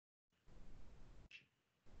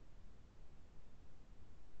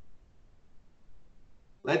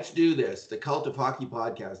Let's do this. The Cult of Hockey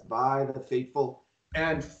podcast by the faithful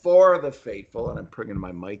and for the faithful. And I'm bringing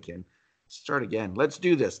my mic in. Start again. Let's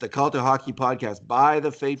do this. The Cult of Hockey podcast by the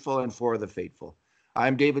faithful and for the faithful.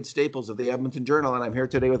 I'm David Staples of the Edmonton Journal, and I'm here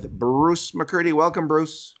today with Bruce McCurdy. Welcome,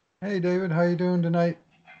 Bruce. Hey, David. How you doing tonight?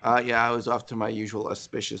 Yeah, I was off to my usual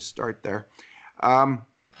auspicious start there. I'm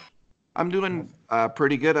doing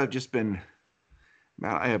pretty good. I've just been...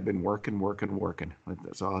 Man, I have been working.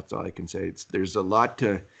 That's all I can say. There's a lot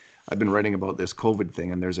to... I've been writing about this COVID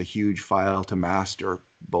thing, and there's a huge file to master,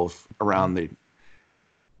 both around the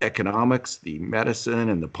economics, the medicine,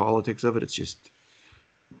 and the politics of it. It's just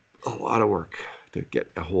a lot of work to get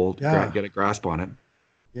a grasp on it.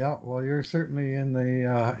 Yeah, well, you're certainly in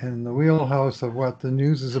the wheelhouse of what the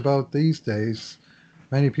news is about these days.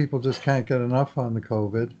 Many people just can't get enough on the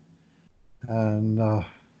COVID, and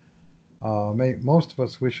most of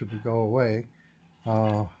us wish it would go away,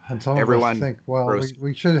 and some of us think, well,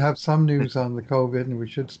 we should have some news on the COVID, and we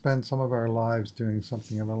should spend some of our lives doing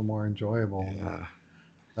something a little more enjoyable than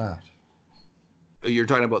that. You're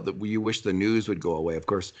talking about you wish the news would go away, of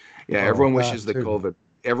course. Yeah, everyone wishes the COVID.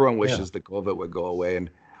 Everyone wishes the COVID would go away, and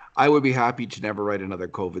I would be happy to never write another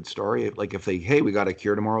COVID story. Like if we got a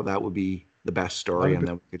cure tomorrow, that would be the best story, and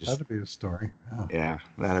then we could just... That'd be a story. Yeah,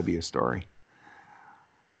 that'd be a story.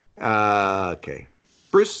 Okay,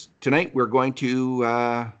 Bruce. Tonight we're going to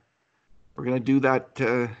do that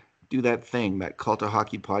thing, that Cult of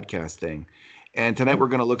Hockey podcast thing, and tonight we're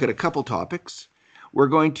going to look at a couple topics. We're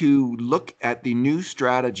going to look at the new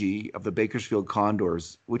strategy of the Bakersfield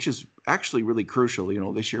Condors, which is actually really crucial. You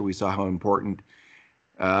know, this year we saw how important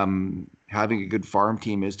having a good farm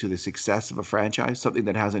team is to the success of a franchise. Something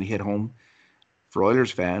that hasn't hit home for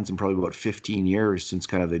Oilers fans in probably about 15 years since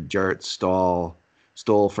kind of the Jarrett Stoll,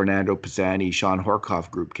 Fernando Pisani, Sean Horkoff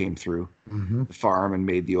group came through the farm and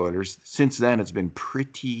made the Oilers. Since then, it's been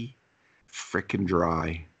pretty frickin' dry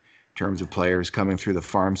in terms of players coming through the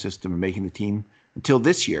farm system and making the team until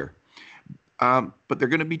this year. But they're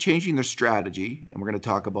going to be changing their strategy, and we're going to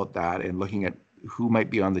talk about that and looking at who might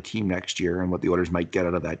be on the team next year and what the Oilers might get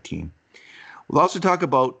out of that team. We'll also talk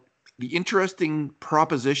about the interesting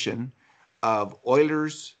proposition of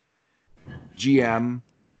Oilers GM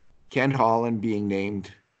Ken Holland being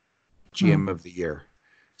named GM of the year.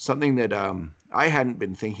 Something that I hadn't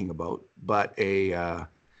been thinking about, but a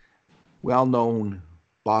well-known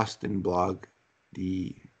Boston blog,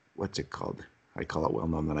 what's it called? I call it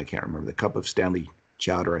well-known, then I can't remember. The Cup of Stanley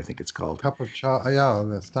Chowder, I think it's called. Cup of Chowder, yeah,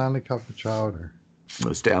 the Stanley Cup of Chowder.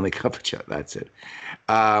 The Stanley Cup of Chowder, that's it.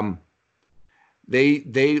 They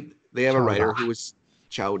have a writer who was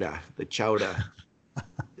Chowder, the Chowder.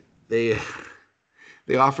 They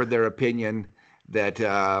offered their opinion that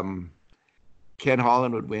Ken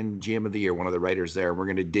Holland would win GM of the Year, one of the writers there. We're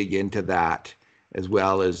going to dig into that, as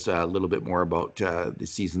well as a little bit more about the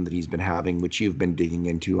season that he's been having, which you've been digging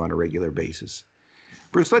into on a regular basis.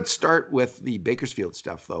 Bruce, let's start with the Bakersfield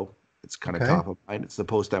stuff, though. It's kind of top of mind. It's the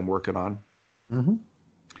post I'm working on. Mm-hmm.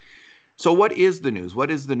 So what is the news?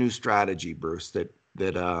 What is the new strategy, Bruce, that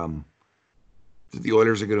the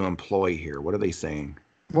Oilers are going to employ here? What are they saying?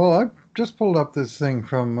 Well, I just pulled up this thing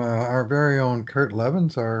from our very own Kurt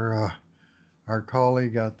Levins, our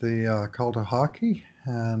colleague at the Cult of Hockey,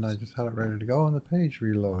 and I just had it ready to go, and the page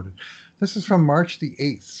reloaded. This is from March the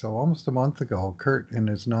 8th, so almost a month ago. Kurt, in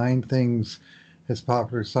his 9 Things, his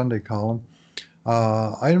popular Sunday column,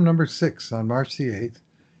 item number 6 on March the 8th,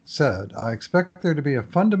 said, I expect there to be a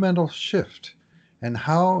fundamental shift in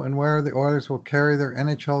how and where the Oilers will carry their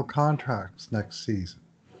NHL contracts next season.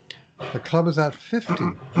 The club is at 50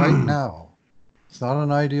 right now. It's not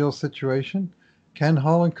an ideal situation. Ken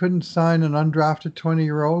Holland couldn't sign an undrafted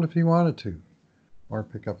 20-year-old if he wanted to, or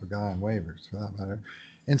pick up a guy on waivers for that matter.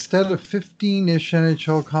 Instead of 15-ish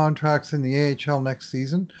NHL contracts in the AHL next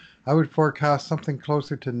season, I would forecast something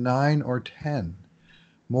closer to 9 or 10.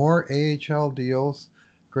 More AHL deals,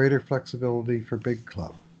 greater flexibility for big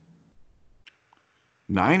club.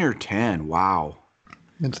 9 or 10, wow.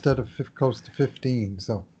 Instead of close to 15,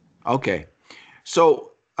 so... Okay.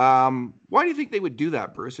 So why do you think they would do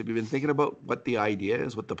that, Bruce? Have you been thinking about what the idea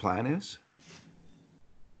is, what the plan is?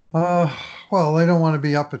 Well, they don't want to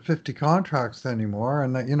be up at 50 contracts anymore.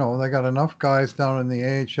 And, they got enough guys down in the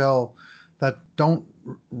AHL that don't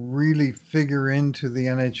really figure into the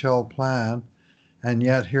NHL plan. And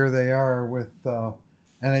yet here they are with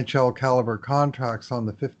NHL caliber contracts on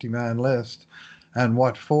the 50-man list. And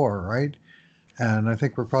what for, right? And I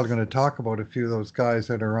think we're probably going to talk about a few of those guys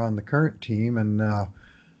that are on the current team and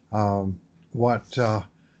what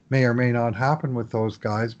may or may not happen with those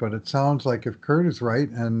guys. But it sounds like if Kurt is right,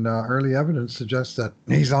 and early evidence suggests that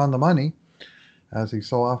he's on the money, as he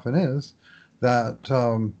so often is, that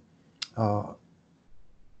uh,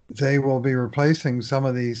 they will be replacing some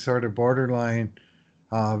of these sort of borderline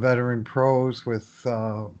veteran pros with,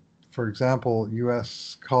 for example,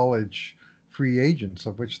 U.S. college free agents,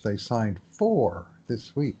 of which they signed 4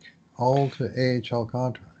 this week, all to AHL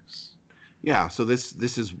contracts. Yeah, so this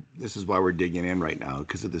is why we're digging in right now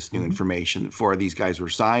because of this new Hmm. information. 4 of these guys were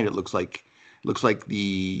signed. It looks like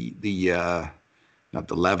the not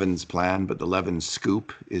the Levens plan, but the Levens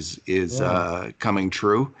scoop is Yeah. coming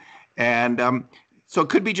true, and so it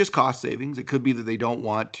could be just cost savings. It could be that they don't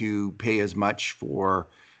want to pay as much for.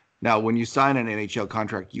 Now, when you sign an NHL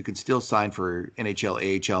contract, you can still sign for NHL,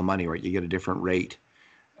 AHL money, right? You get a different rate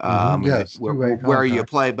Yes, two-way where you contract.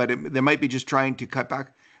 play, but they might be just trying to cut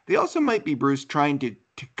back. They also might be, Bruce, trying to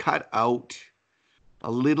cut out a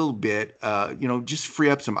little bit, just free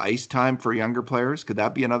up some ice time for younger players. Could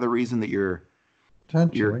that be another reason that you're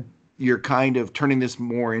Potentially. you're kind of turning this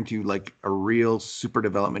more into like a real super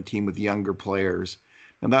development team with younger players?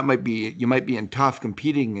 And that might be you might be in tough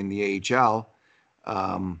competing in the AHL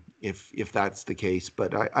if that's the case.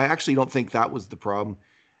 But I actually don't think that was the problem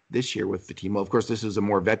this year with the team. Well, of course, this is a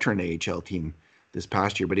more veteran AHL team this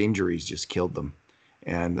past year, but injuries just killed them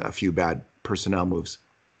and a few bad personnel moves.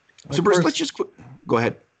 So, Of Bruce, let's course, just go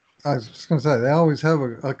ahead. I was just going to say, they always have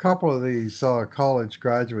a couple of these college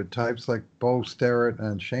graduate types like Bo Sterrett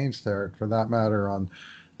and Shane Sterrett, for that matter, on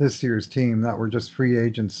this year's team that were just free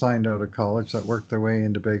agents signed out of college that worked their way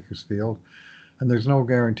into Bakersfield. And there's no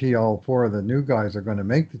guarantee all 4 of the new guys are going to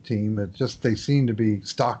make the team. It's just they seem to be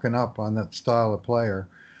stocking up on that style of player.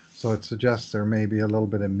 So it suggests there may be a little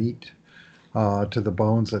bit of meat to the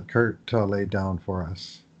bones that Kurt laid down for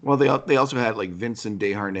us. Well, they also had like Vincent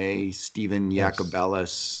Desharnais, Steven Yes.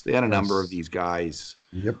 Yakabelis. They had a number of Yes. these guys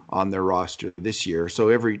Yep. on their roster this year. So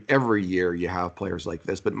every year you have players like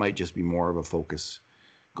this, but it might just be more of a focus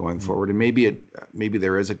going Mm. forward. And maybe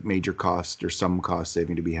there is a major cost or some cost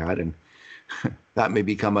saving to be had, and that may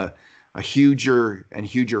become a huger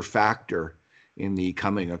factor in the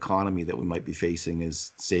coming economy that we might be facing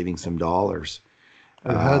is saving some dollars.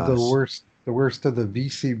 They've had Uh, the worst of the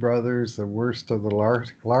VC brothers, the worst of the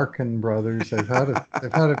Larkin brothers. they've had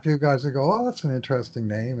a few guys that go, "Oh, that's an interesting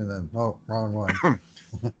name," and then, "Oh, wrong one."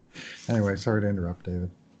 Anyway, sorry to interrupt, David.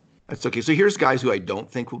 That's okay. So here's guys who I don't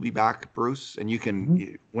think will be back, Bruce. And Hmm.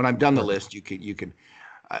 when I'm done the Sure. list, you can.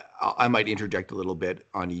 I might interject a little bit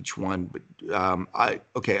on each one, but I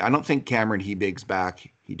don't think Cameron Hebig's back.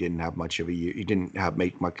 He didn't have much of a year. He didn't have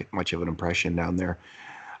make much of an impression down there.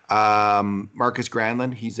 Marcus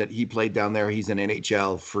Granlund, he played down there. He's an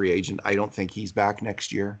NHL free agent. I don't think he's back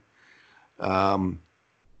next year. Um,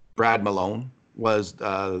 Brad Malone was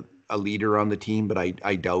a leader on the team, but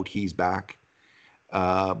I doubt he's back.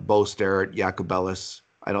 Bo Sterrett, Yakubelis.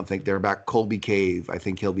 I don't think they're back. Colby Cave, I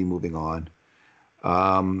think he'll be moving on.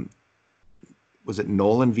 Um, was it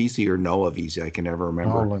Nolan VC or Noah VC? I can never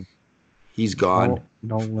remember. Nolan, He's gone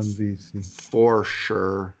Nolan VC. for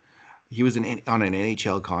sure. He was on an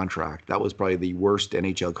NHL contract. That was probably the worst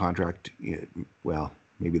NHL contract. Well,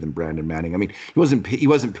 maybe than Brandon Manning. I mean, he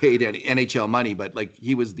wasn't paid any NHL money, but like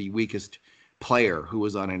he was the weakest player who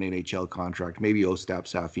was on an NHL contract. Maybe Ostap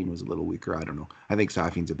Safin was a little weaker. I don't know. I think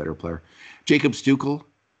Safin's a better player. Jacob Stukel, Hmm.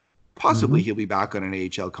 possibly he'll be back on an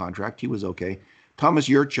AHL contract. He was okay. Thomas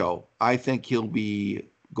Yurcho, I think he'll be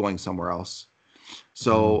going somewhere else. Yeah.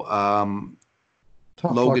 So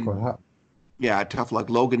Tough luck with Logan, that. yeah, tough luck.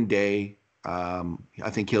 Logan Day, I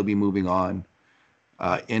think he'll be moving on.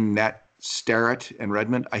 In net, Starrett and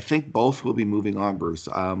Redmond, I think both will be moving on, Bruce.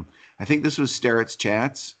 I think this was Starrett's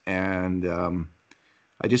chance, and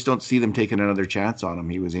I just don't see them taking another chance on him.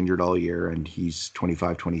 He was injured all year, and he's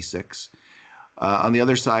 25, 26. On the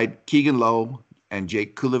other side, Keegan Lowe and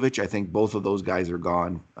Jake Kulevich, I think both of those guys are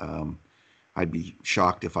gone. I'd be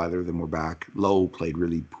shocked if either of them were back. Lowe played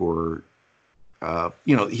really poor.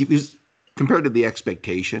 He was compared to the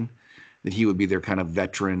expectation that he would be their kind of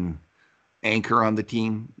veteran anchor on the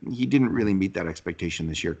team. He didn't really meet that expectation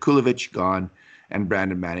this year. Kulevich gone and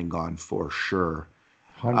Brandon Manning gone for sure.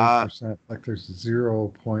 Uh, 100%. Like there's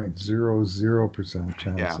 0.00%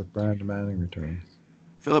 chance yeah, that Brandon Manning returns.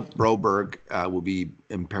 Philip Broberg will be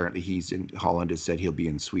apparently he's in Holland has said he'll be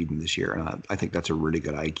in Sweden this year. I think that's a really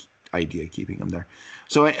good idea keeping him there.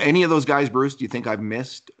 So any of those guys, Bruce, do you think I've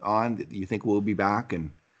missed on? Do you think we'll be back?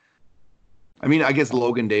 And I mean, I guess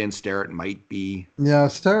Logan Day and Starrett might be. Yeah,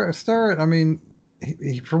 Starrett. I mean,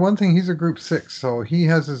 for one thing, he's a Group 6, so he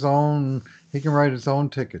has his own. He can write his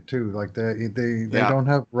own ticket too. Like they Yeah, don't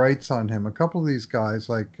have rights on him. A couple of these guys,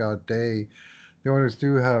 like Day, the Oilers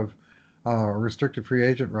do have restricted free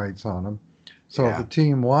agent rights on him. So if yeah. the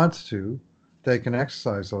team wants to, they can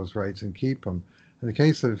exercise those rights and keep them. In the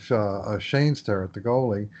case of Shane Starrett, the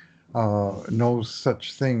goalie, no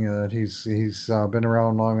such thing that he's been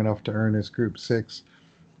around long enough to earn his Group Six.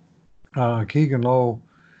 Keegan Lowe,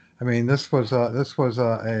 I mean, this was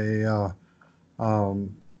a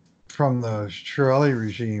from the Shirley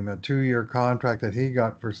regime, a 2-year contract that he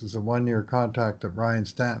got versus a 1-year contract that Ryan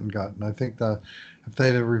Stanton got. And I think that if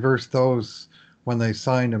they'd have reversed those when they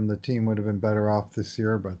signed him, the team would have been better off this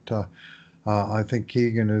year. But I think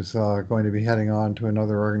Keegan is going to be heading on to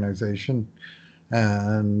another organization.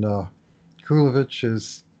 And Kulovich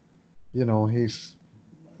is, you know, he's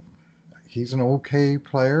an okay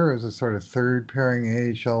player as a sort of third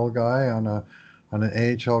pairing AHL guy on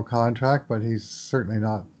an AHL contract, but he's certainly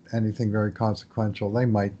not anything very consequential. They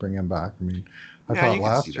might bring him back. I mean, I Yeah, thought you could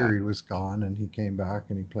see last year that. he was gone and he came back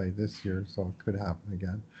and he played this year, so it could happen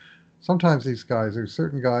again. Sometimes these guys, there's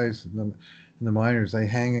certain guys in the minors, they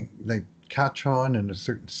catch on in a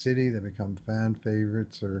certain city, they become fan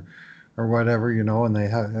favorites or whatever, you know, and they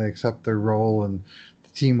accept their role and the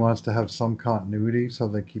team wants to have some continuity, so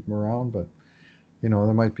they keep them around. But you know,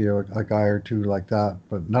 there might be a guy or two like that,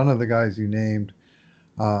 but none of the guys you named,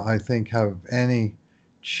 I think, have any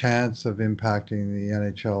chance of impacting the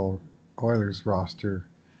NHL Oilers roster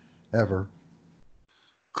ever. And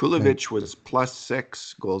Kulovich was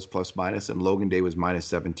 +6 goals plus minus, and Logan Day was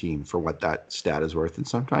 -17 for what that stat is worth. And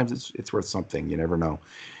sometimes it's worth something. You never know.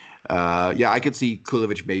 Yeah, I could see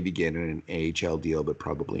Kulovich maybe getting an AHL deal, but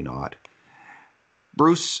probably not.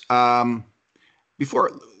 Bruce,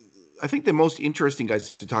 before I think the most interesting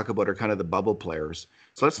guys to talk about are kind of the bubble players.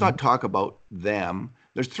 So let's mhm, not talk about them.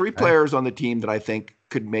 There's three okay, players on the team that I think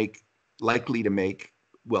likely to make,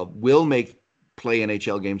 will make play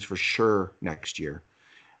NHL games for sure next year.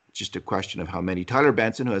 It's just a question of how many. Tyler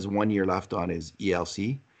Benson, who has 1 year left on his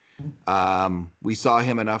ELC. We saw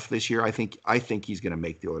him enough this year. I think he's going to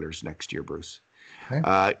make the Oilers next year, Bruce.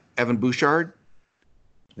 okay, Evan Bouchard.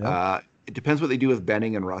 yeah, It depends what they do with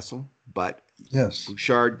Benning and Russell, but yes,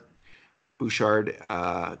 Bouchard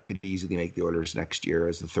could easily make the Oilers next year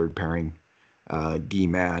as the third pairing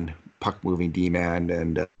D-man, puck-moving D-man,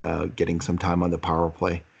 and getting some time on the power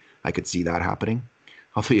play. I could see that happening.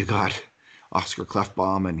 Although you got Oscar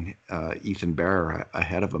Clefbaum and Ethan Bear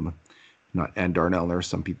ahead of him, and Darnell Nurse,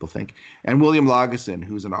 some people think, and William Lagesson,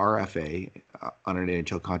 who's an RFA on an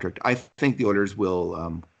NHL contract. I think the Oilers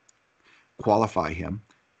will qualify him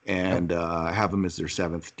yep, and have him as their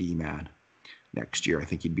seventh D-man next year. I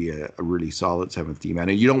think he'd be a really solid seventh D man.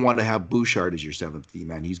 And you don't want to have Bouchard as your seventh D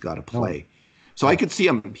man. He's got to no, play. So I yeah, could see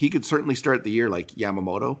him. He could certainly start the year like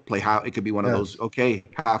Yamamoto. Play how it could be one of those. yes, Okay,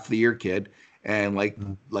 half the year kid, and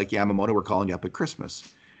mm, like Yamamoto, we're calling you up at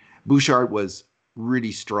Christmas. Bouchard was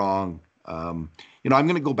really strong. I'm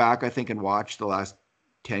going to go back, I think, and watch the last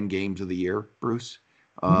 10 games of the year, Bruce,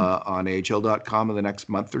 mm, on AHL.com in the next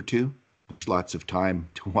month or two. Lots of time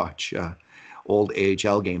to watch old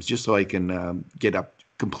AHL games just so I can get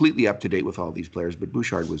completely up to date with all these players. But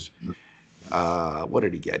Bouchard was, what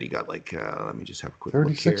did he get? He got let me just have a quick look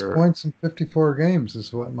 36 here. points in 54 games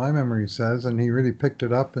is what my memory says, and he really picked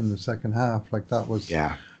it up in the second half. Like that was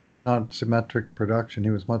Yeah, not symmetric production.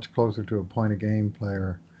 He was much closer to a point a game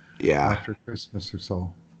player yeah. after Christmas or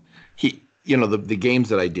so. The games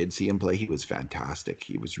that I did see him play, he was fantastic.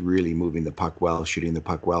 He was really moving the puck well, shooting the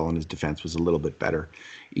puck well, and his defense was a little bit better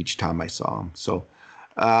each time I saw him. So,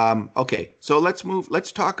 okay, so let's move.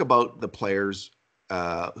 Let's talk about the players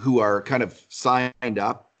who are kind of signed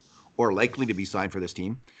up or likely to be signed for this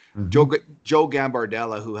team. Hmm. Joe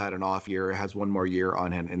Gambardella, who had an off year, has one more year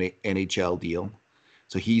on an NHL deal,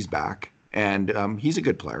 so he's back, and he's a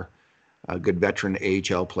good player, a good veteran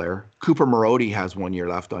AHL player. Cooper Marody has 1 year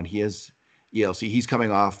left on his ELC. He's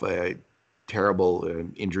coming off a terrible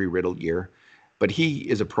injury-riddled year, but he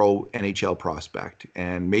is a pro NHL prospect,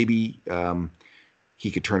 and maybe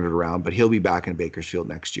he could turn it around. But he'll be back in Bakersfield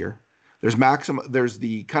next year. There's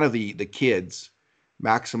the kind of the kids,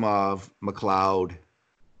 Maximov, McLeod,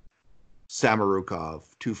 Samarukov,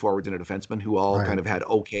 two forwards and a defenseman who all Right. kind of had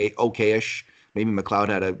okayish. Maybe McLeod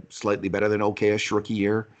had a slightly better than okayish rookie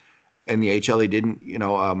year. In the HL, they didn't,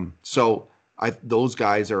 so those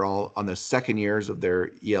guys are all on the second years of their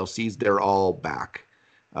ELCs. They're all back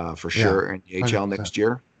for Yeah. sure in the HL 100%. next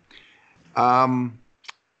year. Um,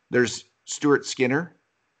 there's Stuart Skinner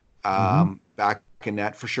Hmm. back in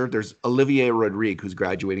that for sure. There's Olivier Rodrigue, who's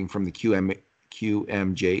graduating from the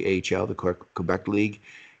QMJHL, the Quebec League.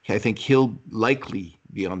 I think he'll likely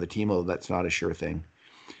be on the team, although that's not a sure thing.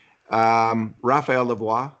 Raphael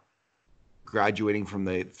Lavoie, graduating from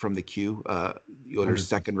the Q, the Oilers' 100%.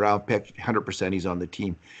 second round pick, 100% he's on the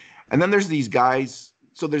team. And then there's these guys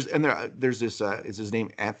So there's this is his name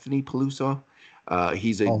Anthony Peluso?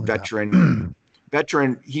 He's a Oh yeah.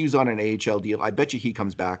 veteran. He was on an AHL deal. I bet you he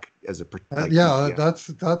comes back as a like Yeah, he that's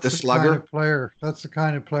the the kind of slugger. player. That's the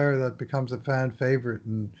kind of player that becomes a fan favorite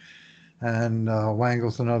and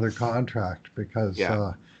wangles another contract because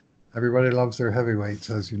Yeah, everybody loves their heavyweights,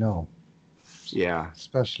 as you know, yeah.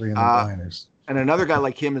 especially in the Uh, minors. and another guy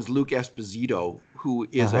like him is Luke Esposito, who Uh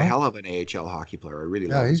is a huh. hell of an AHL hockey player. I really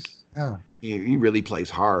love Yeah, this kid. yeah, He really plays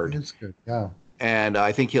he hard, is good. Yeah. and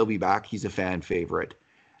I think he'll be back. He's a fan favorite.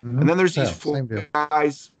 And Hmm. then there's these Yeah. Same deal.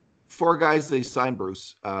 four guys they signed,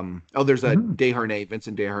 Bruce. There's a Hmm. Desharnais,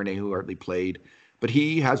 Vincent Desharnais, who hardly played, but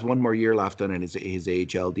he has one more year left on his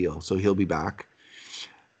AHL deal, so he'll be back.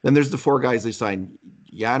 Then there's the four guys they signed.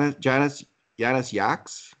 Janis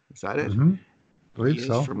Yaks, is that it? Hmm. Believe He is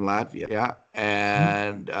so. from Latvia, yeah. Mhm.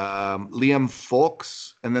 And Liam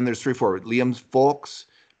Folks, and then there's three forward. Liam Folks,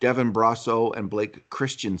 Devin Brasso, and Blake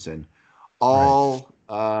Christensen, Right. all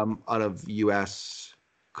out of U.S.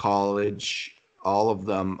 college. All of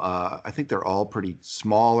them, I think they're all pretty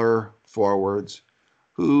smaller forwards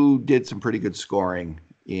who did some pretty good scoring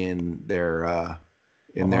in their Along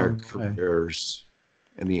the way. careers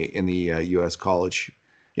in the U.S. college.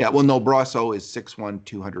 Yeah, well, no, Brasso is 6'1",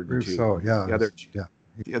 202. Russo. Yeah. The other Yeah.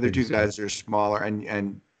 He's the other big two stuff. guys are smaller,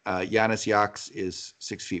 and Yanis Yaks is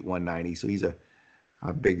 6 feet 190, so he's a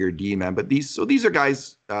bigger D man. But these are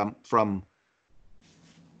guys from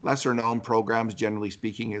lesser known programs, generally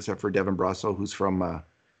speaking, except for Devin Brasso, who's from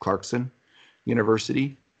Clarkson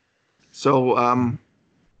University. So Mhm.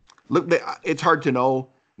 look, it's hard to know.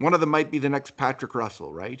 One of them might be the next Patrick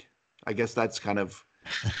Russell, right? I guess that's kind of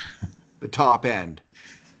the top end.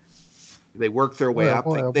 They work their way Boy, oh up.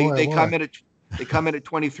 boy, oh boy, oh They boy. come in at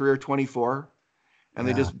 23 or 24, and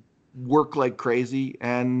they Yeah. just work like crazy,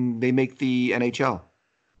 and they make the NHL.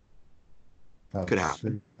 Could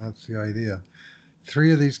happen. That's the idea.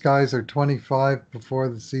 Three of these guys are 25 before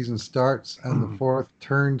the season starts, and the fourth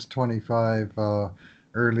turns 25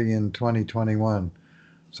 early in 2021.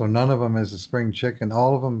 So none of them is a spring chicken.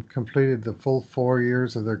 All of them completed the full 4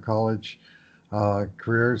 years of their college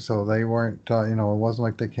career, so they weren't, it wasn't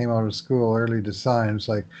like they came out of school early to sign. It's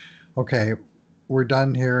like, okay, we're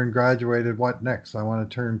done here and graduated. What next? I want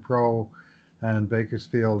to turn pro. And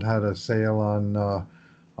Bakersfield had a sale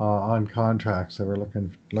on contracts they were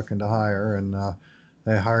looking to hire, and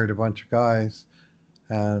they hired a bunch of guys,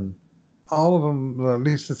 and all of them, at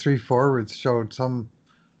least the three forwards, showed some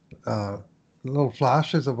uh, little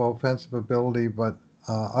flashes of offensive ability, but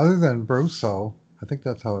other than Brusso, I think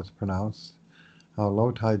that's how it's pronounced.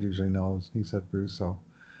 Low Tide usually knows. He said Brusso.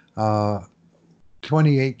 Uh,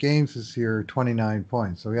 28 games this year, 29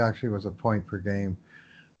 points. So he actually was a point per game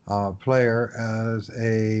player as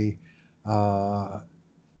uh,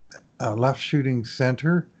 a left shooting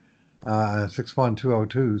center, 6'1",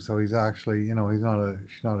 202. So he's actually, he's not a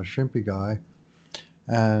shrimpy guy,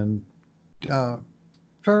 and uh,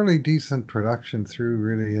 fairly decent production through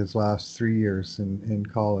really his last 3 years in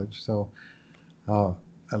college. So uh,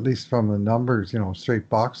 at least from the numbers, straight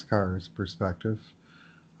boxcars perspective,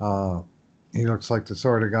 uh, he looks like the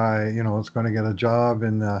sort of guy, is going to get a job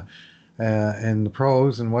in the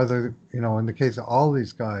pros, and whether, in the case of all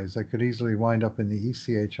these guys, they could easily wind up in the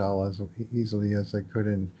ECHL as easily as they could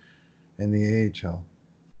in the AHL.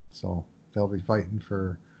 So they'll be fighting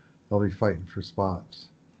for spots.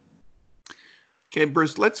 Okay,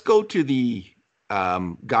 Bruce, let's go to the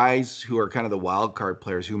guys who are kind of the wild card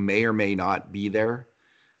players who may or may not be there,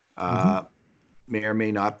 Hmm. uh, may or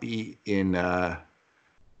may not be in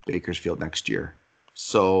Bakersfield next year.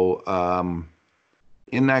 So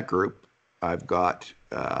in that group, I've got,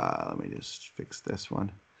 let me just fix this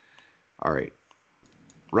one. All right.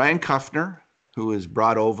 Ryan Kuffner, who was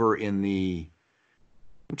brought over in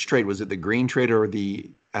which trade was it? The Green trade or the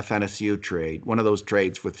FNSU trade? One of those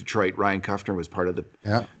trades with Detroit. Ryan Kuffner was part of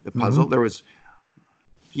Yeah. the Hmm. puzzle.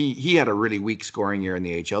 He had a really weak scoring year in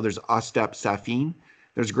the HL. There's Ostap Safin.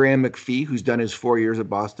 There's Graham McPhee, who's done his 4 years at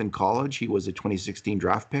Boston College. He was a 2016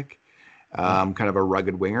 draft pick, Yeah. kind of a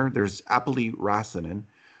rugged winger. There's Apeli Rasanen,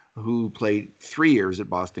 who played 3 years at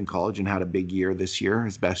Boston College and had a big year this year,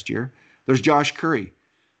 his best year. There's Josh Curry,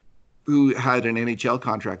 who had an NHL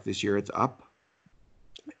contract this year. It's up.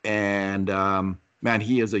 And man,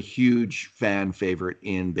 he is a huge fan favorite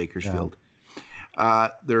in Yeah. Bakersfield.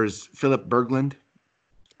 There's Philip Berglund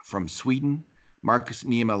from Sweden, Marcus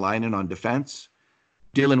Niemelainen on defense,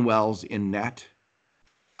 Dylan Wells in net,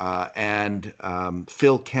 and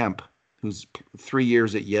Phil Kemp, who's 3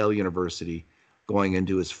 years at Yale University, going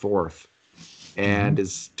into his fourth, Hmm. and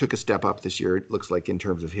took a step up this year. It looks like in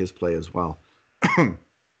terms of his play as well.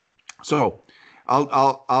 So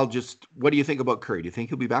I'll just. What do you think about Curry? Do you think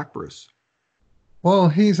he'll be back, Bruce? Well,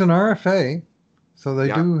 he's an RFA, so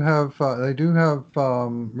Yeah. they do have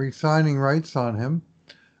re-signing rights on him.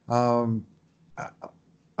 Um, I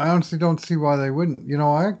I honestly don't see why they wouldn't. You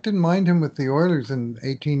know, I didn't mind him with the Oilers in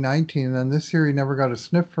 18-19, and then this year he never got a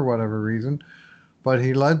sniff for whatever reason. But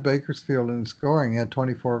he led Bakersfield in scoring. He had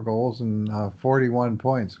 24 goals and 41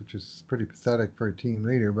 points, which is pretty pathetic for a team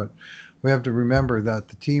leader. But we have to remember that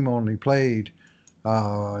the team only played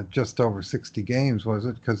just over 60 games, was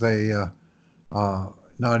it? Because uh,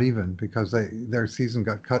 not even, because their season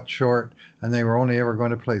got cut short and they were only ever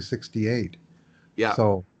going to play 68. Yeah.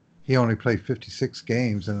 So he only played 56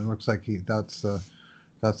 games, and it looks like that's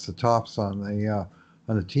the tops on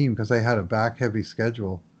the team because they had a back heavy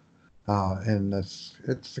schedule. And it's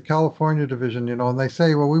the California division, you know, and they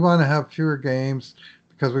say, well, we want to have fewer games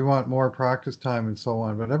because we want more practice time and so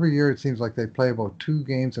on. But every year it seems like they play about 2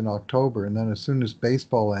 games in October, and then as soon as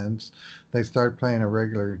baseball ends, they start playing a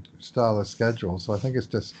regular style of schedule. So I think it's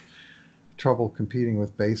just trouble competing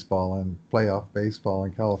with baseball and playoff baseball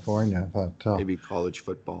in California, but Maybe college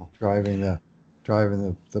football. driving the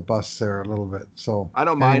the bus there a little bit. So I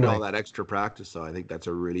don't mind all anyway, that extra practice, though. I think that's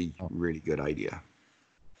a really, oh, really good idea.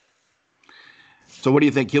 So, what do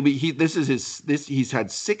you think? He'll be he. This is his. This he's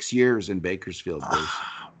had 6 years in Bakersfield, Bruce,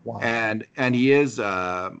 wow, and he is.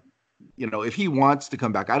 You know, if he wants to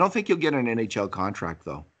come back, I don't think he'll get an NHL contract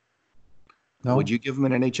though. Would no. you give him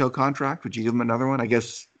an NHL contract? Would you give him another one? I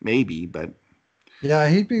guess maybe, but Yeah,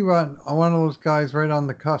 he'd be one of those guys right on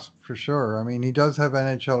the cusp for sure. I mean, he does have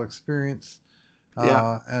NHL experience, yeah,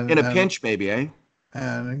 uh, in and a and pinch, maybe, eh?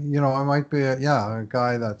 and you know, I might be a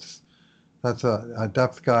guy that's a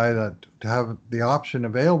depth guy that to have the option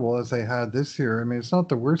available as they had this year. I mean, it's not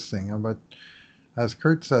the worst thing, but as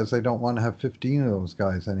Kurt says, they don't want to have 15 of those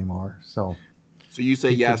guys anymore. So So you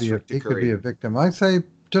say yes to he could be Curry? a victim. I say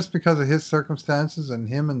just because of his circumstances and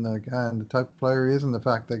him and the type of player he is and the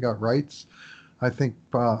fact they got rights, I think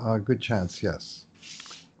a good chance, yes.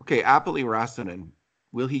 Okay, Apoli Rasanen,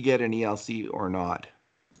 will he get an ELC or not?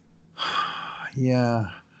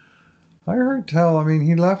 Yeah, I heard tell. I mean,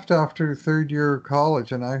 he left after third year of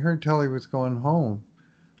college, and I heard tell he was going home.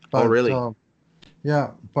 Oh, But really?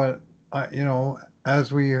 yeah, but you know,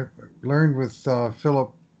 as we learned with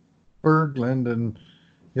Philip Berglund and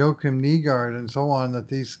Joachim Nygaard and so on, that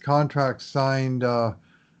these contracts signed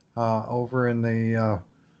over in the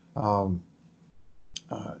um,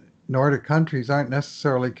 uh, Nordic countries aren't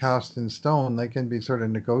necessarily cast in stone. They can be sort of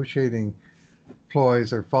negotiating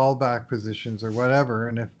ploys or fallback positions or whatever.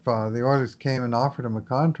 And if the Oilers came and offered him a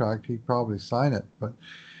contract, he'd probably sign it. But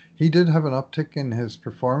he did have an uptick in his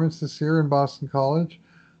performance this year in Boston College,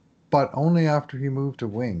 but only after he moved to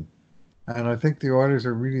wing. And I think the Oilers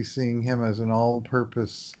are really seeing him as an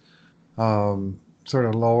all-purpose sort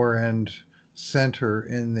of lower end center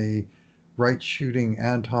in the right shooting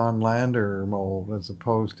Anton Lander mold as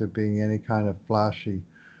opposed to being any kind of flashy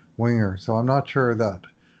winger. So I'm not sure that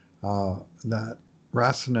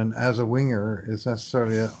Rasanen as a winger is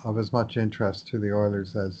necessarily of as much interest to the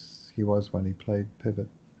Oilers as he was when he played pivot.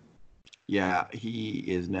 Yeah, he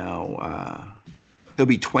is now. He'll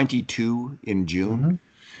be 22 in June. Hmm.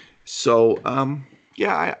 So,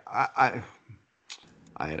 yeah, I,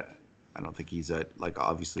 I don't think he's a like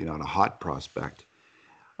obviously not a hot prospect.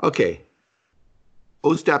 Okay,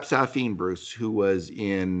 Ostap Safin, Bruce, who was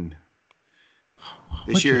in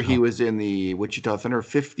this year, he Wichita. was in the Wichita Thunder,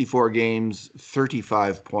 54 games,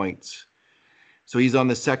 35 points. So he's on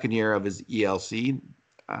the second year of his ELC.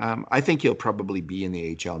 I think he'll probably be in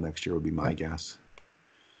the HL next year. Would be my guess.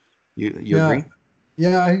 You Yeah, agree?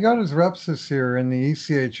 yeah, he got his reps this year in the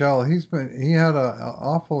ECHL. He had a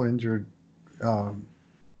awful injured um,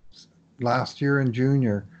 last year in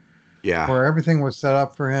junior Yeah. where everything was set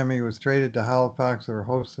up for him. He was traded to Halifax. They were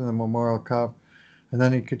hosting the Memorial Cup, and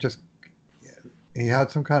then he had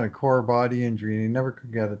some kind of core body injury and he never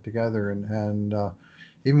could get it together. And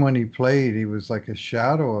even when he played, he was like a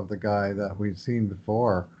shadow of the guy that we'd seen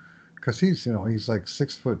before. Because he's like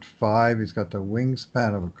 6'5". He's got the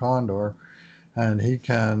wingspan of a condor, and he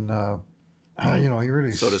can, he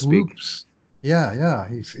really So to speak. swoops. Yeah, yeah,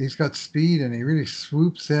 he's got speed, and he really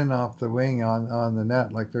swoops in off the wing on the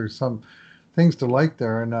net. Like there's some things to like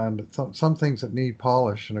there, and some things that need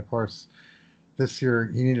polish. And of course, this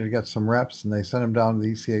year he needed to get some reps, and they sent him down to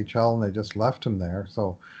the ECHL, and they just left him there.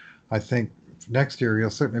 So I think next year he'll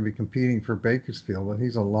certainly be competing for Bakersfield, but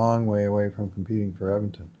he's a long way away from competing for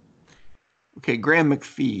Edmonton. Okay, Graham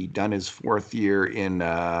McPhee done his fourth year in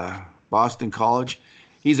Boston College.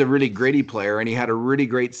 He's a really gritty player, and he had a really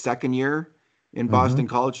great second year. in Mm-hmm. Boston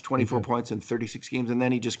College, He 24 did. points in 36 games, and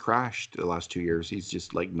then he just crashed the last 2 years. He's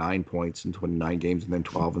just like 9 points in 29 games, and then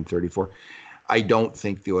 12 and 34. I don't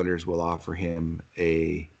think the Oilers will offer him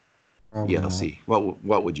a Probably not. ELC.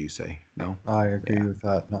 What would you say? No? I agree Yeah. with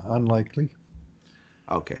that. No, unlikely.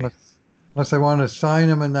 Okay. Unless, unless they want to sign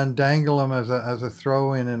him and then dangle him as a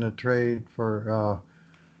throw in a trade for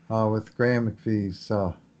with Graham McPhee's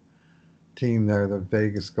team there, the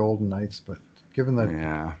Vegas Golden Knights. But given that,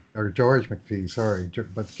 Yeah. or George McPhee, sorry,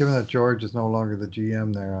 but given that George is no longer the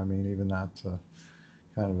GM there, I mean, even that's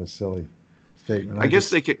kind of a silly statement. I guess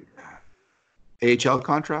they could AHL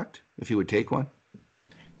contract if he would take one.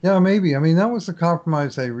 Yeah, maybe. I mean, that was the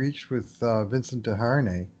compromise they reached with Vincent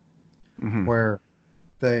DeHarnay, Mm-hmm. where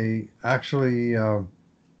they actually,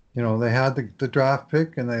 they had the draft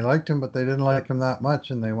pick and they liked him, but they didn't like him that much,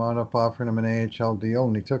 and they wound up offering him an AHL deal,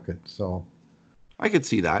 and he took it. So I could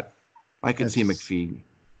see that. I could see it's McPhee.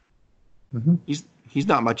 mhm. He's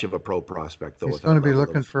not much of a pro prospect though He's with going to that be level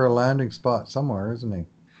looking of. for a landing spot somewhere, isn't he?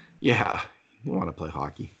 Yeah, you want to play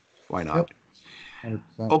hockey. Why Yep, not?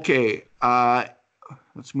 100%. Okay,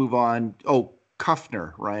 let's move on. Oh,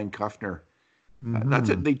 Kuffner, Ryan Kuffner. That's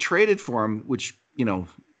Hmm. it. They traded for him, which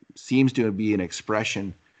seems to be an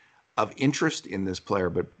expression of interest in this player.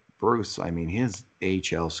 But Bruce, I mean, his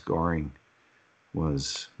AHL scoring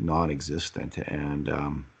was non-existent, and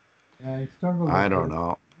Yeah, he struggled I at don't the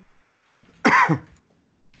know.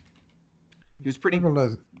 He was pretty struggled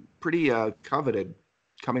as pretty coveted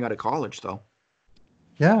coming out of college, though.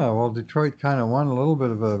 yeah. Well, Detroit kind of won a little bit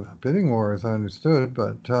of a bidding war, as I understood,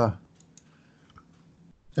 but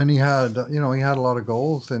and he had a lot of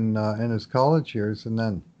goals in his college years, and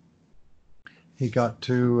then he got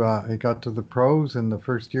to the pros, and the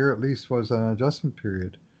first year at least was an adjustment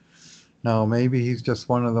period. Now maybe he's just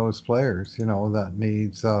one of those players, that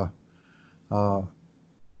needs uh, uh,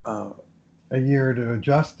 a year to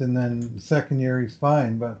adjust, and then the second year he's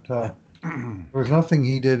fine. But there was nothing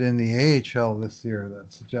he did in the AHL this year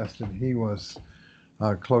that suggested he was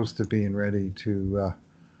close to being ready to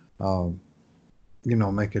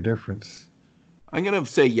make a difference. I'm gonna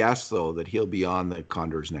say yes, though, that he'll be on the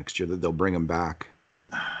Condors next year. That they'll bring him back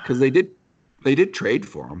because they did trade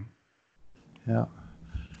for him. Yeah,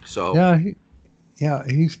 So yeah,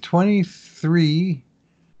 he's 23.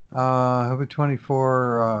 He'll be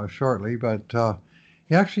 24 shortly, but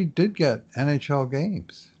he actually did get NHL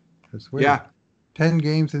games. It's weird. yeah, 10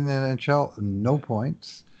 games in the NHL, no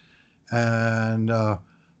points. And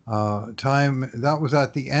time that was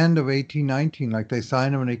at the end of 1819. Like they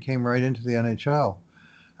signed him and he came right into the NHL.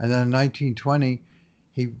 And then in 1920,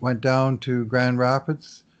 he went down to Grand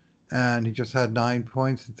Rapids and he just had 9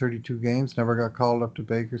 points in 32 games, never got called up to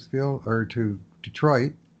Bakersfield or to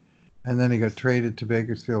Detroit. And then he got traded to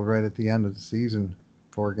Bakersfield right at the end of the season,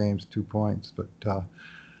 4 games, 2 points. But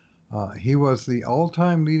he was the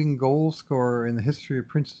all-time leading goal scorer in the history of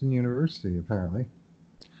Princeton University, apparently.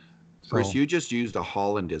 Bruce, So you just used a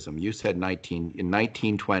Hollandism. You said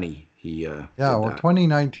 1920. He yeah, did well, that.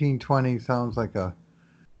 2019-20 sounds like I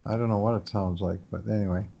don't know what it sounds like, but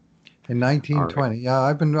anyway, in All right. 1920, yeah,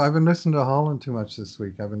 I've been listening to Holland too much this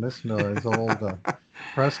week. I've been listening to his old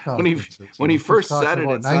press when he conferences, when and he he keeps first talking said it,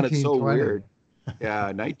 about it sounded so 1920. weird. Yeah,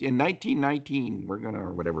 in 1919, we're gonna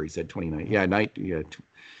or whatever he said, 29. Yeah,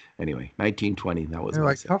 anyway, 1920. That was what he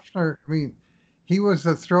Anyway, said. Kuffner, I mean, he was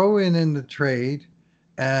the throw-in in the trade,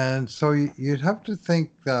 and so you'd have to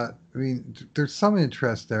think that, I mean, there's some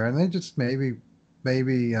interest there, and they just maybe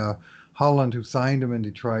Holland, who signed him in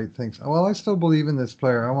Detroit, thinks, oh, well, I still believe in this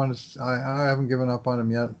player. I haven't given up on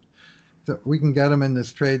him yet. We can get him in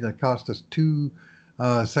this trade that cost us two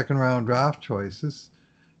second-round draft choices.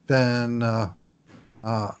 Then uh,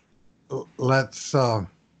 let's. Uh,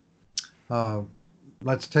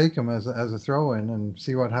 let's take him as a throw-in and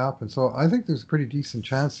see what happens. So I think there's a pretty decent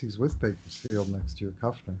chance he's with Bakersfield next year,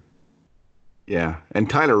 Kuffner. Yeah, and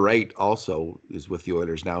Tyler Wright also is with the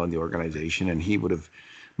Oilers now in the organization, and he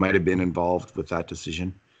might have been involved with that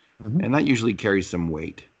decision, Hmm. and that usually carries some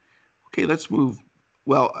weight. Okay, let's move.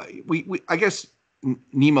 Well, we I guess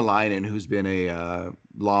Niemelainen, who's been a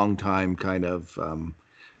long time kind of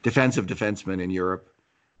defensive defenseman in Europe.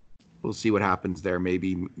 We'll see what happens there.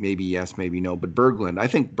 Maybe yes, maybe no. But Berglund, I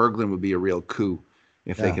think Berglund would be a real coup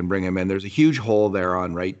if they Yeah, can bring him in. There's a huge hole there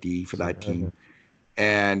on right D for that so, team,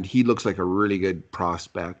 and he looks like a really good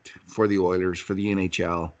prospect for the Oilers for the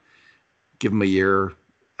NHL. Give him a year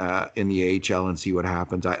in the AHL and see what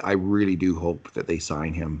happens. I really do hope that they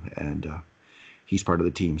sign him and he's part of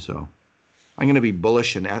the team. So I'm going to be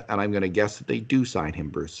bullish and I'm going to guess that they do sign him,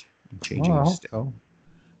 Bruce. I'm well, changing I his hope stick. so.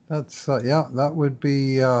 That's yeah,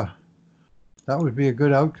 that that would be a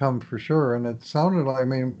good outcome for sure. And it sounded like, I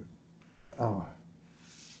mean, uh,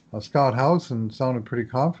 Scott Howson sounded pretty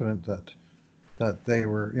confident that they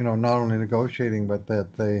were, not only negotiating, but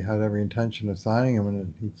that they had every intention of signing him,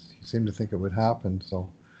 and he seemed to think it would happen. So,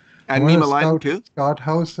 And when Nima has Linen too. Scott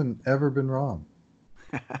Howson ever been wrong?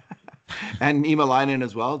 And Nima Linen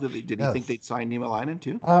as well. Did he think Yes. they'd sign Nima Linen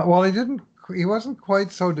too? Well, he didn't. He wasn't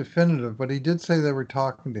quite so definitive, but he did say they were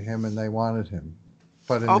talking to him and they wanted him.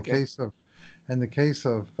 But Okay. in the case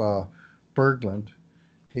of Berglund,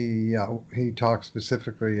 he talked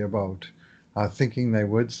specifically about thinking they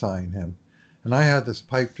would sign him. And I had this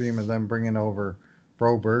pipe dream of them bringing over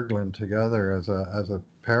Bro Berglund together as a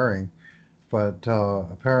pairing, but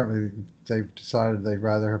apparently they've decided they'd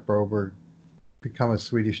rather have Broberg become a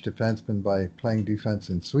Swedish defenseman by playing defense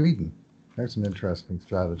in Sweden. There's an interesting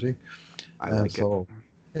strategy. I And like it. so,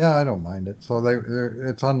 yeah, I don't mind it. So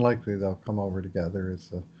it's unlikely they'll come over together. Is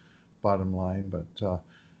the bottom line. But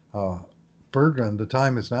uh, Berglund, the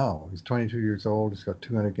time is now. He's 22 years old. He's got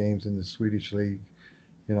 200 games in the Swedish league.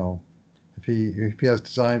 You know, if he has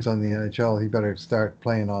designs on the NHL, he better start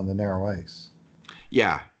playing on the narrow ice.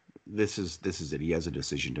 Yeah, this is it. He has a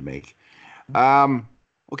decision to make. Um,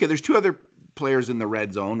 okay, there's two other players in the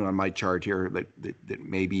red zone on my chart here that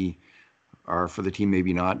maybe are for the team,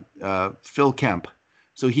 maybe not. Phil Kemp.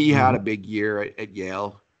 So he had Hmm. a big year at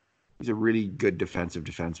Yale. He's a really good defensive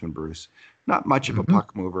defenseman, Bruce. Not much of a Hmm.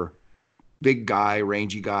 puck mover. Big guy,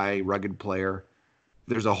 rangy guy, rugged player.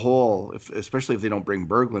 There's a hole, especially if they don't bring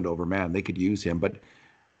Berglund over. Man, they could use him. But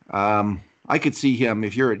I could see him.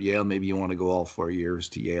 If you're at Yale, maybe you want to go all 4 years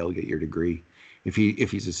to Yale, get your degree. If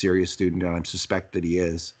he's a serious student, and I suspect that he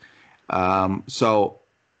is. So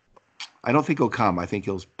I don't think he'll come. I think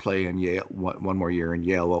he'll play in Yale one more year in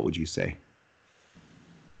Yale. What would you say?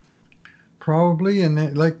 Probably,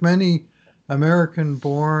 and like many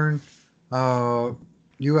American-born uh,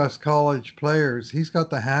 U.S. college players, he's got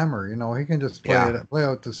the hammer. He can just Yeah. play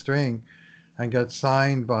out the string, and get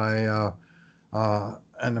signed by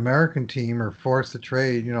an American team or force a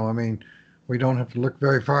trade. I mean, we don't have to look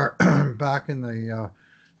very far back in the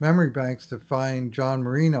memory banks to find John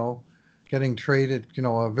Marino getting traded,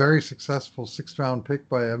 a very successful sixth round pick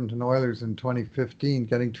by Edmonton Oilers in 2015,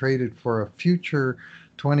 getting traded for a future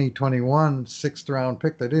 2021 sixth round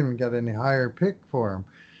pick. They didn't even get any higher pick for him.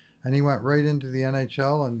 And he went right into the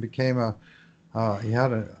NHL and he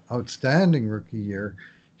had an outstanding rookie year.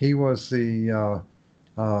 He was the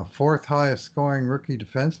fourth highest scoring rookie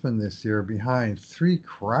defenseman this year behind three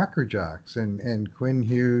crackerjacks in Quinn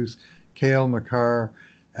Hughes, Cale Makar,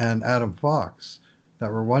 and Adam Fox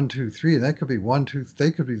that were 1, 2, 3. And that could be 1, 2.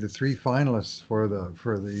 They could be the three finalists for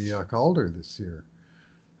the Calder this year.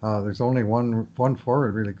 There's only one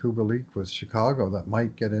forward really. Kubalik was Chicago that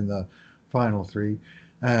might get in the final three,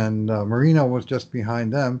 and Marino was just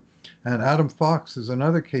behind them. And Adam Fox is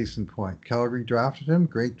another case in point. Calgary drafted him,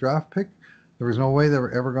 great draft pick. There was no way they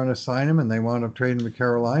were ever going to sign him, and they wound up trading to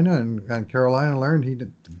Carolina. And Carolina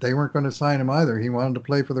learned they weren't going to sign him either. He wanted to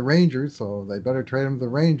play for the Rangers, so they better trade him to the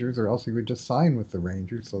Rangers, or else he would just sign with the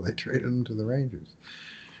Rangers. So they traded him to the Rangers.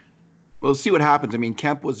 We'll see what happens. I mean,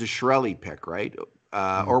 Kemp was a Shirelli pick, right?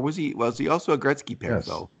 Yeah. Or was he also a Gretzky pick Yes.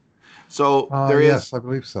 though? So there is Yes, I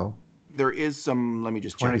believe so. there is some. Let me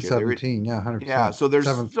just check here. 2017, yeah, Yeah. 100%. So there's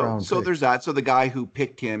Seventh so round so pick. there's that. So the guy who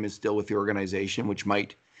picked him is still with the organization, which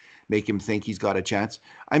might make him think he's got a chance.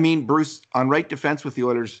 I mean, Bruce, on right defense with the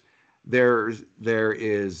Oilers, there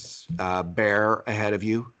is Bear ahead of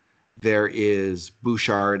you. There is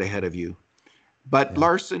Bouchard ahead of you. But Yeah.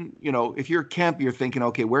 Larson, if you're Kemp, you're thinking,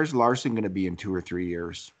 okay, where's Larson going to be in 2 or 3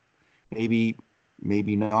 years? Maybe,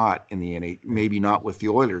 maybe not in the NH, maybe not with the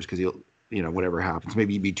Oilers because he'll, whatever happens,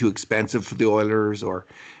 maybe he'd be too expensive for the Oilers,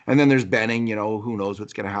 and then there's Benning. Who knows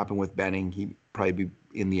what's going to happen with Benning? He probably be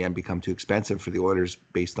in the end become too expensive for the Oilers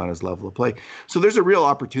based on his level of play. So there's a real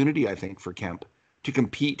opportunity, I think, for Kemp to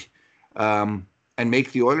compete and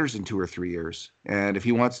make the Oilers in 2 or 3 years. And if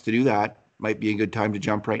he wants to do that, might be a good time to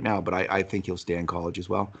jump right now. But I think he'll stay in college as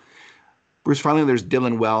well. Bruce, finally, there's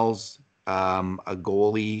Dylan Wells, a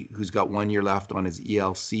goalie who's got 1 year left on his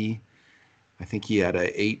ELC. I think he had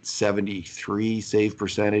a 873 save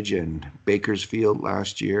percentage in Bakersfield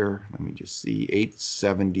last year. Let me just see,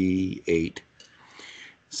 878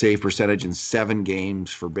 save percentage in 7 games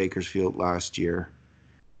for Bakersfield last year.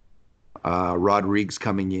 Rodriguez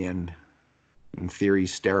coming in. In theory,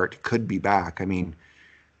 Starrett could be back. I mean,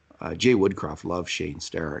 Jay Woodcroft loved Shane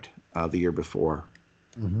Starrett the year before.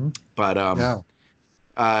 Hmm. But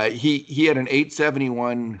Yeah. he had an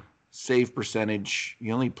 871 save percentage.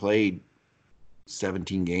 He only played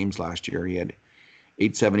 17 games last year. He had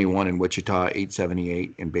 871 in Wichita,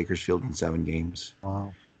 878 in Bakersfield in 7 games.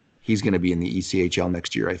 Wow. He's going to be in the ECHL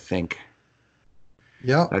next year, I think.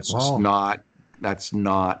 Yeah. That's just Wow.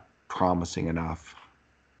 not promising enough.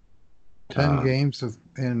 10 games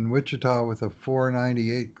in Wichita with a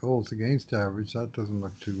 498 goals against average. That doesn't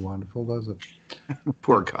look too wonderful, does it?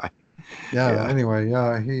 Poor guy. Yeah. Yeah, Anyway,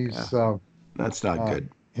 yeah, yeah, that's not uh, good.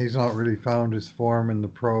 he's not really found his form in the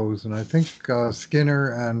pros, and I think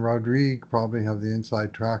Skinner and Rodrigue probably have the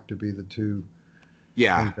inside track to be the two in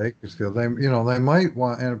Yeah, Bakersfield. They might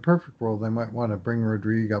want, in a perfect world, they might want to bring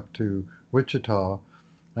Rodrigue up to Wichita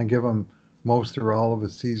and give him most or all of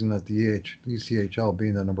his season at the ECHL,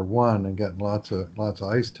 being the number one and getting lots of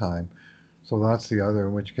ice time. So that's the other,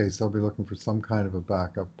 in which case they'll be looking for some kind of a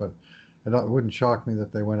backup. But it wouldn't shock me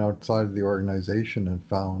that they went outside of the organization and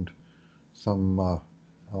found some,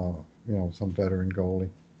 some veteran goalie.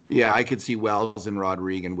 yeah, I could see Wells and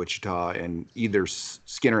Rodrigue in Wichita, and either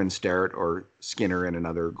Skinner and Starrett or Skinner and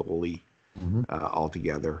another goalie Hmm.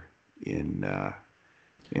 altogether in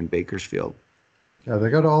Bakersfield. Yeah,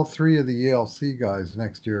 they got all three of the ELC guys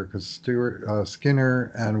next year because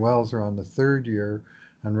Skinner and Wells are on the third year,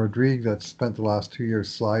 and Rodrigue, that spent the last 2 years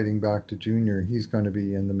sliding back to junior, he's going to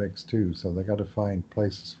be in the mix too. So they got to find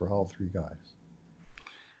places for all three guys.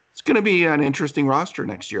 It's going to be an interesting roster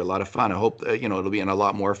next year. A lot of fun. I hope it'll be a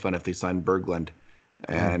lot more fun if they sign Berglund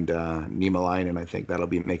Yeah. and Niemelainen. I think that'll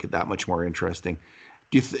make it that much more interesting.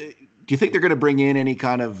 Do you think they're going to bring in any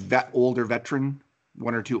kind of older veteran,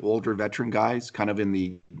 one or two older veteran guys, kind of in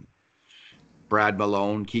the Brad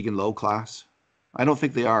Malone, Keegan Lowe class? I don't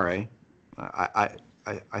think they are, eh? I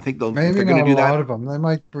think they'll if Maybe they're going to not a do lot that, of them. They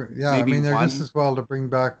might, yeah. I maybe mean, they're just one. as well to bring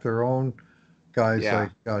back their own guys Yeah,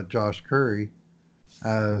 like Josh Curry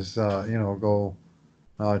as go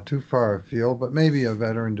too far afield, but maybe a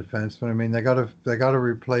veteran defenseman. I mean, they got to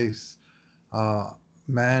replace uh,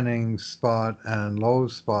 Manning's spot and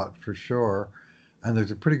Lowe's spot for sure. And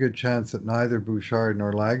there's a pretty good chance that neither Bouchard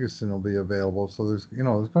nor Lagesson will be available. So there's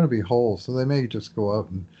going to be holes. So they may just go out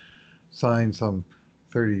and sign some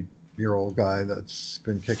 30-year-old guy that's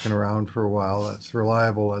been kicking around for a while that's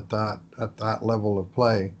reliable at that level of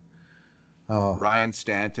play. Uh, Ryan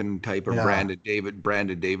Stanton type of yeah,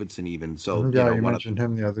 Brandon Davidson even. So mhm, yeah. You one of mentioned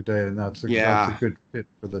him the other day, and that's a yeah, good fit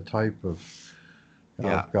for the type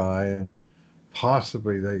yeah. of guy. And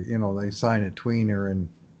possibly they sign a tweener and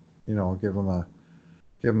give him a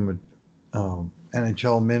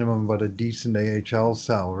NHL minimum, but a decent AHL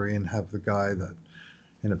salary, and have the guy that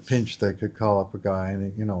in a pinch they could call up a guy and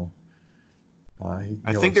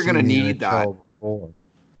I he'll think have they're going to seen the need that. NHL before.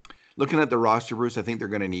 Looking at the roster, Bruce, I think they're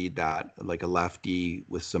going to need that, like a lefty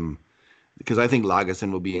with some, because I think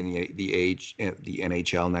Lagesson will be in the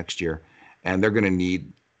NHL next year, and they're going to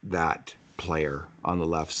need that player on the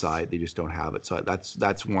left side. They just don't have it. So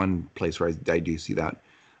that's one place where I do see that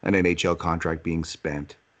an NHL contract being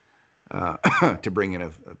spent to bring in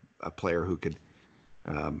a player who could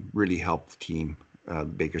really help the team,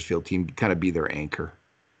 Bakersfield team, kind of be their anchor,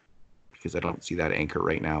 because I don't see that anchor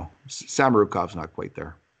right now. Sam Rukov's not quite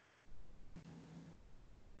there.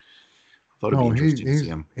 Thought it'd be No, he, interesting to see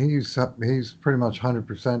he's him. he's pretty much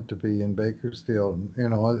 100% to be in Bakersfield.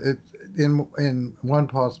 In one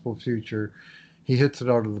possible future, he hits it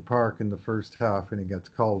out of the park in the first half and he gets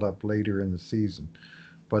called up later in the season.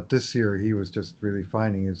 But this year he was just really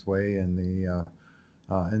finding his way in the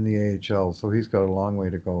AHL, so he's got a long way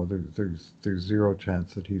to go. There's zero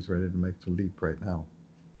chance that he's ready to make the leap right now.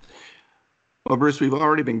 Well, Bruce, we've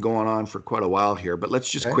already been going on for quite a while here, but Okay, let's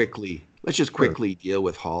just sure, quickly deal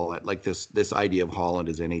with Holland, like this idea of Holland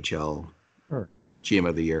as NHL sure. GM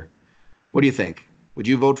of the year. What do you think? Would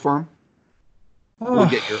you vote for him? Uh,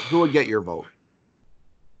 Who would get your vote?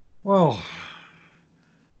 well,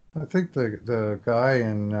 I think the guy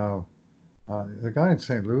in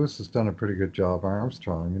St. Louis has done a pretty good job.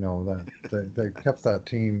 Armstrong, that they kept that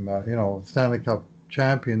team, Stanley Cup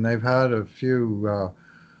champion. They've had a few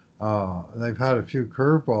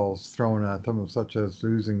curveballs thrown at them, such as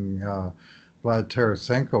losing Vlad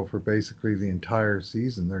Tarasenko for basically the entire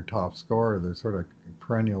season, their top scorer, their sort of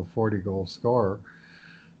perennial 40-goal scorer.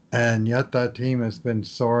 And yet that team has been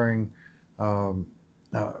soaring um,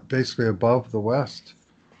 basically above the West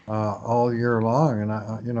all year long. And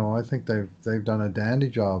I think they've done a dandy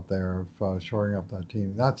job there of shoring up that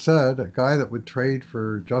team. That said, a guy that would trade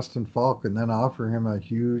for Justin Falk and then offer him a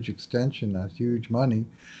huge extension, that huge money,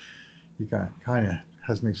 he kind of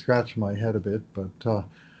has me scratching my head a bit. But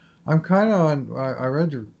I'm kind of on. I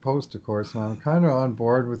read your post, of course, and I'm kind of on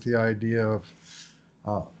board with the idea of.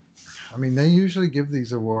 Uh, I mean, they usually give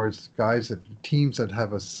these awards to guys that teams that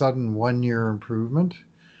have a sudden 1 year improvement.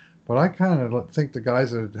 But I kind of think the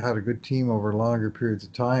guys that had a good team over longer periods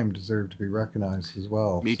of time deserve to be recognized as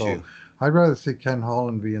well. Me So too. I'd rather see Ken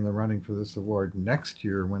Holland be in the running for this award next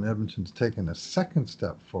year when Edmonton's taken a second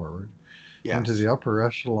step forward into Yes. the upper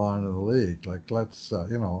echelon of the league. Like, let's,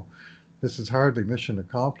 this is hardly mission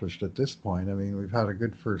accomplished at this point. I mean, we've had a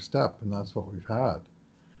good first step, and that's what we've had.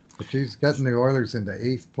 But geez, getting the Oilers into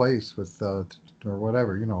eighth place with, or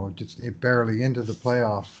whatever, just barely into the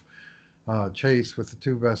playoff chase with the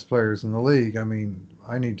two best players in the league. I mean,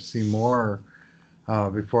 I need to see more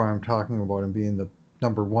before I'm talking about him being the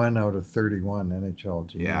number one out of 31 NHL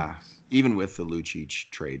Yeah. GMs. Even with the Lucic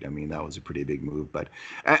trade, I mean that was a pretty big move. But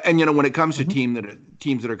and you know when it comes to Mhm.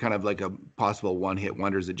 teams that are kind of like a possible one-hit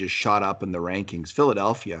wonders that just shot up in the rankings,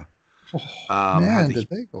 Philadelphia Oh, has man, a did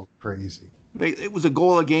they go crazy? it was a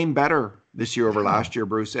goal a game better this year over Yeah. last year,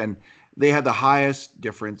 Bruce, and they had the highest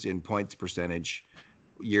difference in points percentage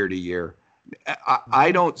year to year. I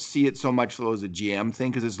Mhm. don't see it so much though as a GM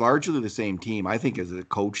thing because it's largely the same team. I think as a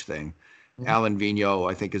coach thing, Mhm. Alan Vigneault,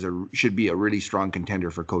 I think should be a really strong contender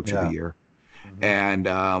for Coach of the Yeah. Year, Hmm. and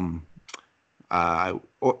uh,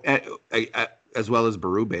 as well as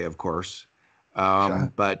Berube, of course. Yeah.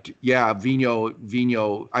 But yeah,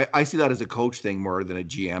 Vigneault, I see that as a coach thing more than a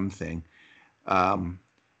GM thing. Um,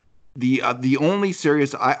 the only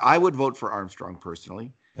serious I would vote for Armstrong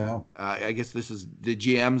personally. Yeah. I guess this is the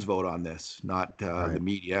GM's vote on this, not the Right.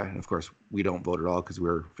 media. And of course, we don't vote at all because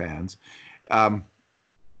we're fans. Um,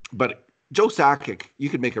 but Joe Sakic, you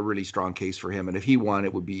could make a really strong case for him, and if he won,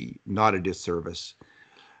 it would be not a disservice.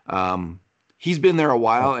 Um, he's been there a Oh,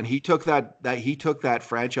 while, and he took that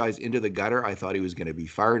franchise into the gutter. I thought he was going to be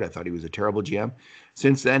fired. I thought he was a terrible GM.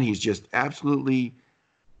 Since then, he's just absolutely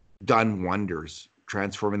done wonders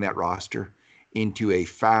transforming that roster into a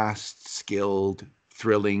fast, skilled,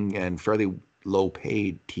 thrilling, and fairly low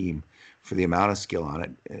paid team for the amount of skill on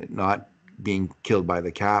it, not being killed by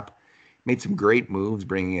the cap. Made some great moves,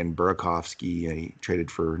 bringing in Burakovsky. He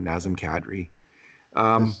traded for Nazem Kadri.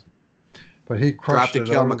 Um, yes. But he crushed Drafted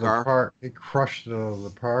it Kale out of the McCarr. park. He crushed it out of the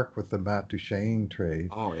park with the Matt Duchene trade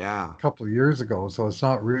Oh yeah, a couple of years ago. So it's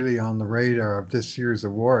not really on the radar of this year's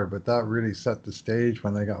award, but that really set the stage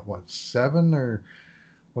when they got what, seven or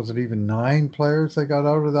was it even nine players they got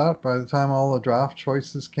out of that by the time all the draft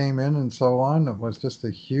choices came in and so on? It was just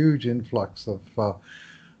a huge influx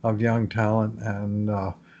of young talent, and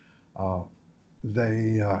uh,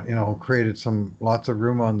 they created some lots of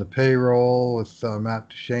room on the payroll with Matt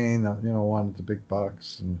Duchene that wanted the big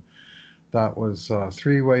bucks, and that was a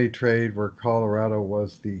three-way trade where Colorado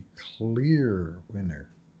was the clear winner,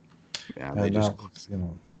 yeah. They and just that was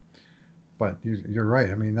But you're right.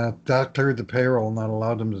 I mean that cleared the payroll and that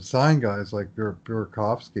allowed them to sign guys like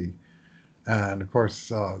Burakovsky, and of course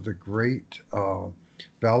the great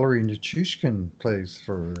Valerie Nichushkin plays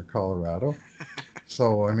for Colorado.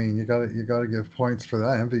 So I mean you got to give points for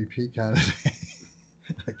that MVP candidate.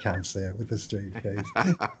 I can't say it with a straight face.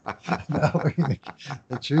 Valerie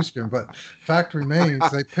Nichushkin, but fact remains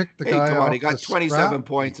they picked the hey, guy come on. He off the got 27 scrap heap.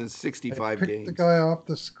 points in They 65 picked the games. guy off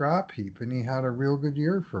the scrap heap, and he had a real good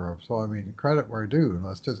year for him. So I mean, credit where due.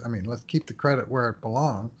 Let's keep the credit where it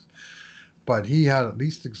belongs. But he had at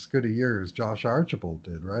least as good a year as Josh Archibald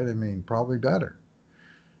did, right? I mean, probably better.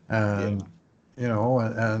 Yeah. And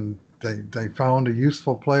and they found a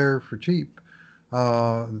useful player for cheap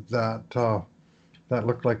that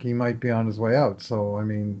looked like he might be on his way out. So I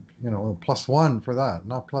mean, plus one for that,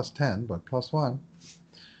 not plus 10, but plus one.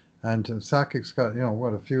 And Sakic's got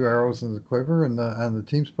what, a few arrows in the quiver, and the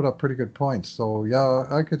team's put up pretty good points. So yeah,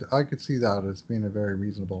 I could see that as being a very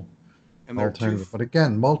reasonable And they're two. alternative. But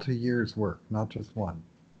again, multi years work, not just one.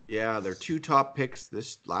 Yeah, their two top picks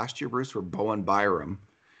this last year, Bruce, were Bowen Byram.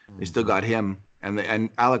 They still Hmm. got him, and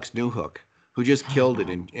Alex Newhook, who just killed it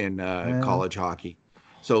in Yeah, college hockey.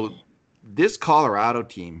 So this Colorado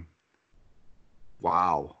team,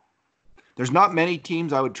 wow. There's not many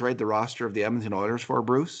teams I would trade the roster of the Edmonton Oilers for,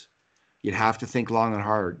 Bruce. You'd have to think long and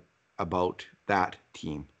hard about that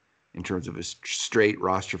team in terms of a straight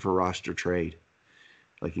roster for roster trade,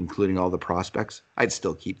 like including all the prospects. I'd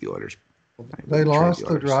still keep the Oilers. I they wouldn't trade the lost the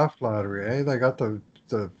Oilers. draft lottery. They got the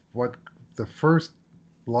first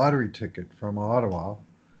lottery ticket from Ottawa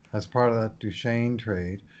as part of that Duchesne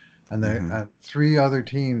trade, and they Mm-hmm. and three other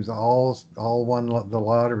teams all won the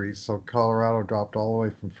lottery. So Colorado dropped all the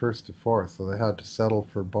way from first to fourth, so they had to settle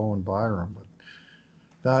for Bowen Byram. But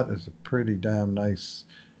that is a pretty damn nice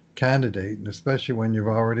candidate, and especially when you've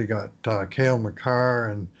already got Cale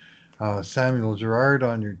McCarr and Samuel Girard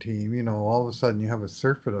on your team. All of a sudden you have a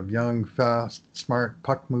surfeit of young, fast, smart,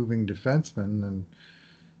 puck-moving defensemen, and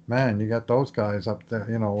man, you got those guys up there.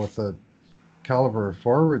 With caliber of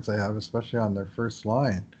forwards they have, especially on their first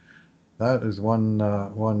line, that is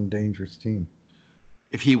one dangerous team.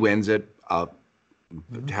 If he wins it,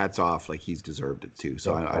 Mhm. hats off. Like he's deserved it too.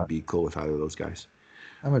 So So I'd be cool with either of those guys.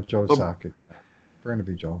 I'm a Joe Well, Sakic.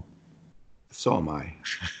 Burnaby Joe. so am I.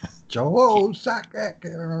 Joe Sakic. I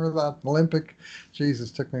remember that Olympic.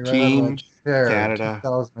 Jesus, took me right out of my Team chair. Canada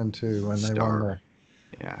 2002 when they won star.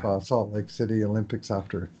 the Yeah. Salt Lake City Olympics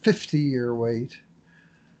after a 50-year wait.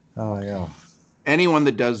 Oh yeah. Anyone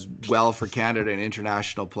that does well for Canada in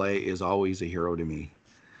international play is always a hero to me.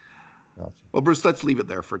 Gotcha. Well, Bruce, let's leave it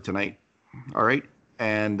there for tonight. All right.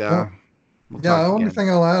 And Yeah. we'll Yeah, talk the only again. thing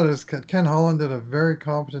I'll add is Ken Holland did a very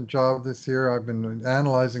competent job this year. I've been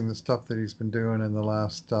analyzing the stuff that he's been doing in the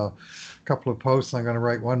last couple of posts. I'm going to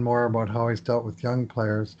write one more about how he's dealt with young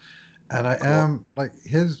players, and I Cool. am like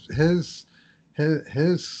his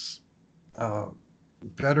uh,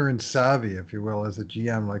 veteran savvy, if you will, as a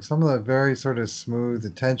GM. Like some of the very sort of smooth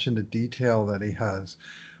attention to detail that he has,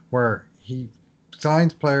 where he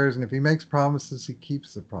signs players, and if he makes promises, he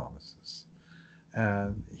keeps the promises.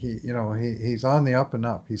 And he's on the up and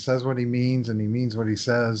up. He says what he means, and he means what he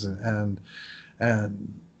says, and uh,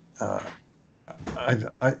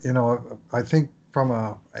 I think from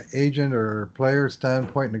a agent or player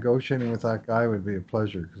standpoint, negotiating with that guy would be a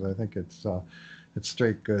pleasure because I think it's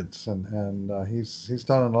straight goods, and he's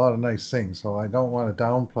done a lot of nice things. So I don't want to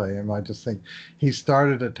downplay him. I just think he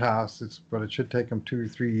started a task, but it should take him 2 or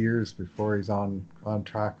 3 years before he's on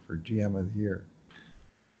track for GM of the year.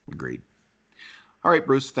 Agreed. All right,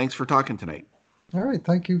 Bruce. Thanks for talking tonight. All right,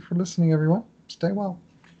 thank you for listening, everyone. Stay well.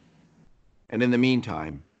 And in the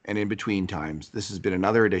meantime, and in between times, this has been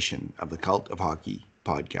another edition of the Cult of Hockey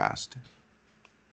podcast.